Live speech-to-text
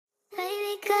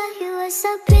are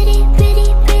so pretty, pretty,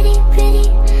 pretty, pretty.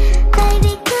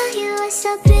 Baby girl, you are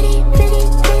so pretty, pretty,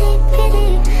 pretty,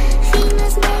 pretty.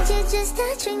 Females made you just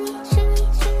to trick me, trick me,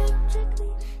 trick me, trick me.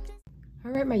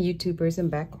 Alright, my YouTubers, I'm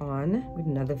back on with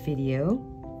another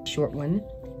video, short one.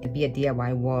 It'd be a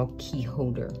DIY wall key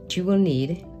holder. What you will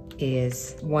need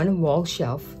is one wall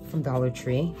shelf from Dollar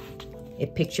Tree, a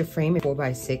picture frame, a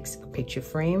 4x6 picture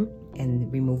frame,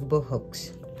 and removable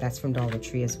hooks. That's from Dollar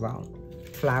Tree as well.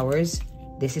 Flowers,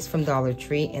 this is from Dollar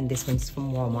Tree and this one's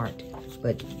from Walmart.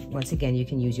 But once again, you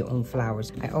can use your own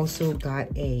flowers. I also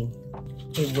got a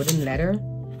wooden letter.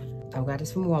 I got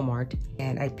this from Walmart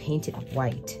and I painted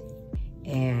white.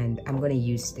 And I'm gonna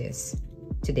use this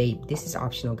today. This is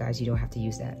optional, guys. You don't have to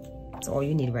use that. That's all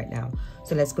you need right now.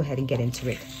 So let's go ahead and get into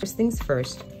it. First things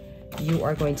first, you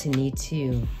are going to need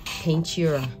to paint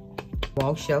your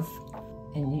wall shelf,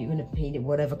 and you're gonna paint it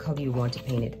whatever color you want to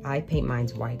paint it. I paint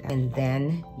mine's white. And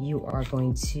then you are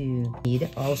going to need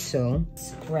also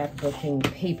scrapbooking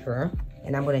paper,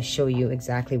 and I'm gonna show you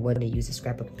exactly what to use the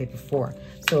scrapbooking paper for.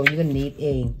 So you're gonna need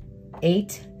a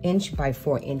 8" by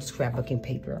 4" scrapbooking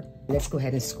paper. Let's go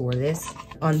ahead and score this.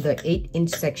 On the 8"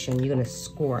 section, you're gonna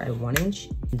score at 1",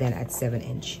 then at 7".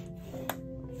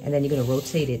 And then you're gonna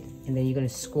rotate it, and then you're gonna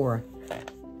score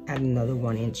at another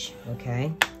 1",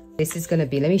 okay? This is gonna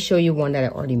be, let me show you one that I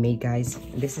already made, guys.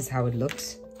 This is how it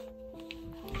looks.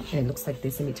 And it looks like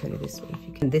this. Let me turn it this way if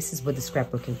you can. This is what the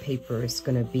scrapbooking paper is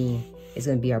gonna be. It's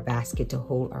gonna be our basket to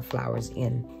hold our flowers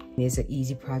in. It's an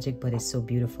easy project, but it's so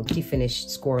beautiful. Once you finish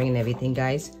scoring and everything,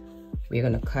 guys, we're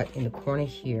gonna cut in the corner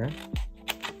here,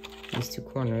 these two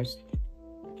corners.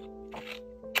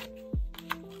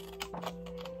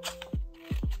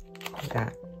 Like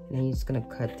that. And then you're just gonna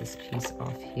cut this piece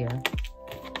off here.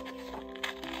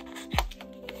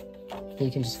 And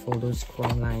you can just fold those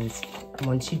corner lines. And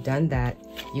once you've done that,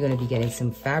 you're gonna be getting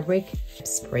some fabric,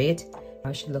 spray it.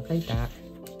 It should look like that.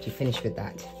 You finish with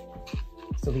that.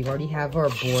 So we already have our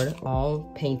board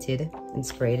all painted and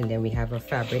sprayed, and then we have our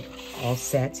fabric all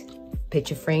set.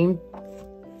 Picture frame.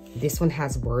 This one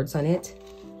has words on it.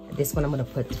 This one I'm gonna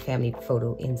put the family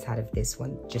photo inside of this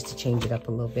one just to change it up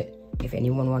a little bit. If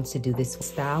anyone wants to do this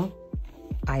style,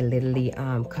 I literally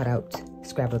cut out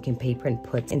scrapbooking paper and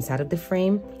put inside of the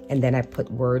frame, and then I put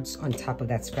words on top of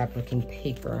that scrapbooking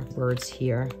paper. Words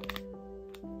here.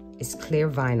 It's clear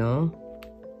vinyl.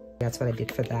 That's what I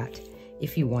did for that,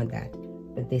 if you want that.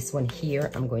 But this one here,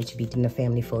 I'm going to be doing the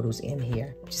family photos in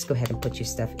here. Just go ahead and put your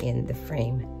stuff in the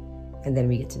frame, and then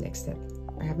we get to the next step.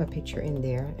 I have my picture in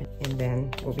there, and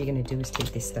then what we're gonna do is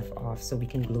take this stuff off so we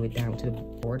can glue it down to the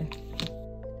board.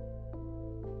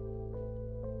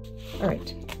 All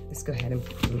right, let's go ahead and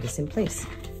glue this in place.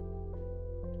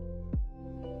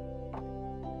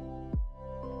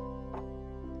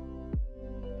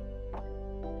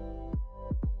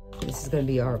 This is gonna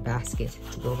be our basket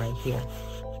to go right here.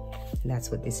 And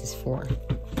that's what this is for.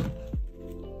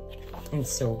 And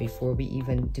so before we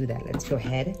even do that, let's go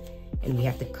ahead and we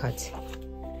have to cut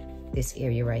this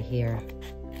area right here.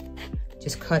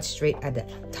 Just cut straight at the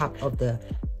top of the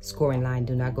scoring line.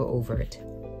 Do not go over it.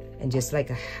 And just like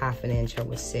a 1/2 inch, I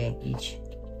would say, each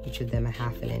of them a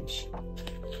 1/2 inch.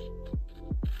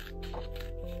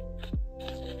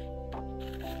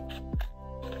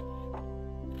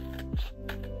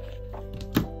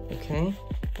 Okay,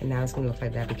 and now it's gonna look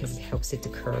like that because it helps it to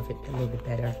curve it a little bit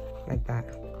better, like that.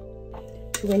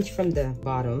 2" from the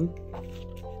bottom,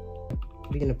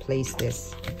 we're gonna place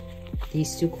this.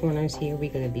 These two corners here, we're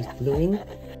gonna be gluing.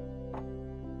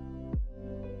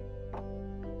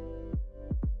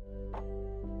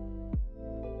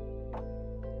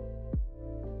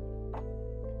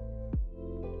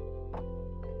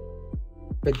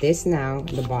 For this now,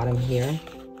 the bottom here,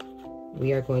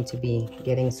 we are going to be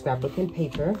getting scrapbooking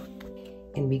paper,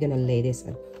 and we're gonna lay this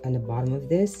on the bottom of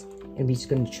this, and we're just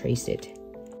gonna trace it.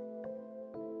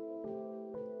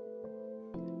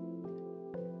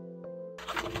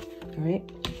 All right,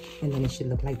 and then it should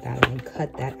look like that, and then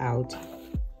cut that out.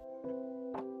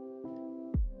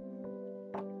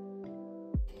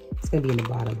 It's gonna be in the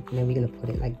bottom, and then we're gonna put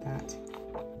it like that.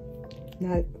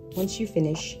 Now, once you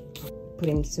finish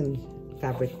putting some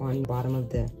fabric on the bottom of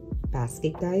the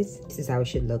basket, guys, this is how it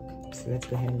should look. So let's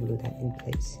go ahead and glue that in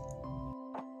place.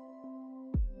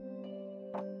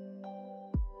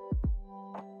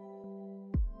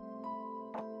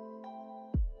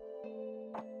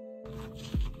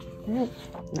 All right,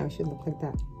 now it should look like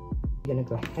that. We're gonna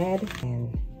go ahead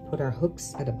and put our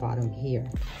hooks at the bottom here.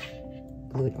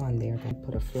 Glue it on there, and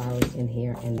put our flowers in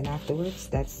here, and then afterwards,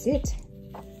 that's it.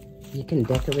 You can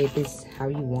decorate this how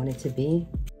you want it to be.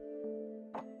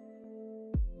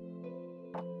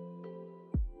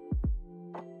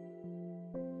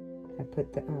 I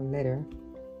put the letter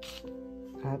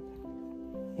up,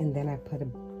 and then I put a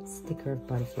sticker of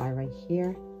butterfly right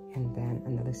here, and then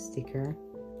another sticker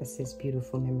that says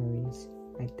beautiful memories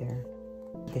right there.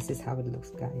 This is how it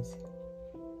looks, guys.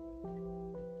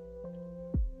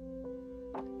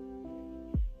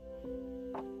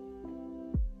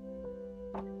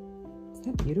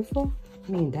 Isn't that beautiful?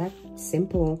 I mean, that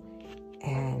simple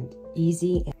and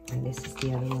easy. And this is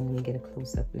the other one. Let me get a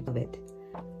close-up of it.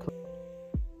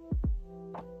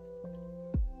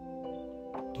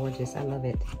 Gorgeous. I love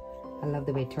it. I love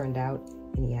the way it turned out.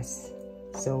 And yes,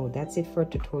 so that's it for a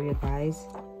tutorial, guys.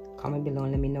 Comment below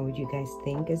and let me know what you guys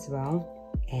think as well,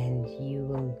 and you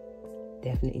will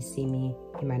definitely see me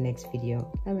in my next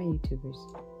video. Bye, my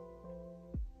YouTubers.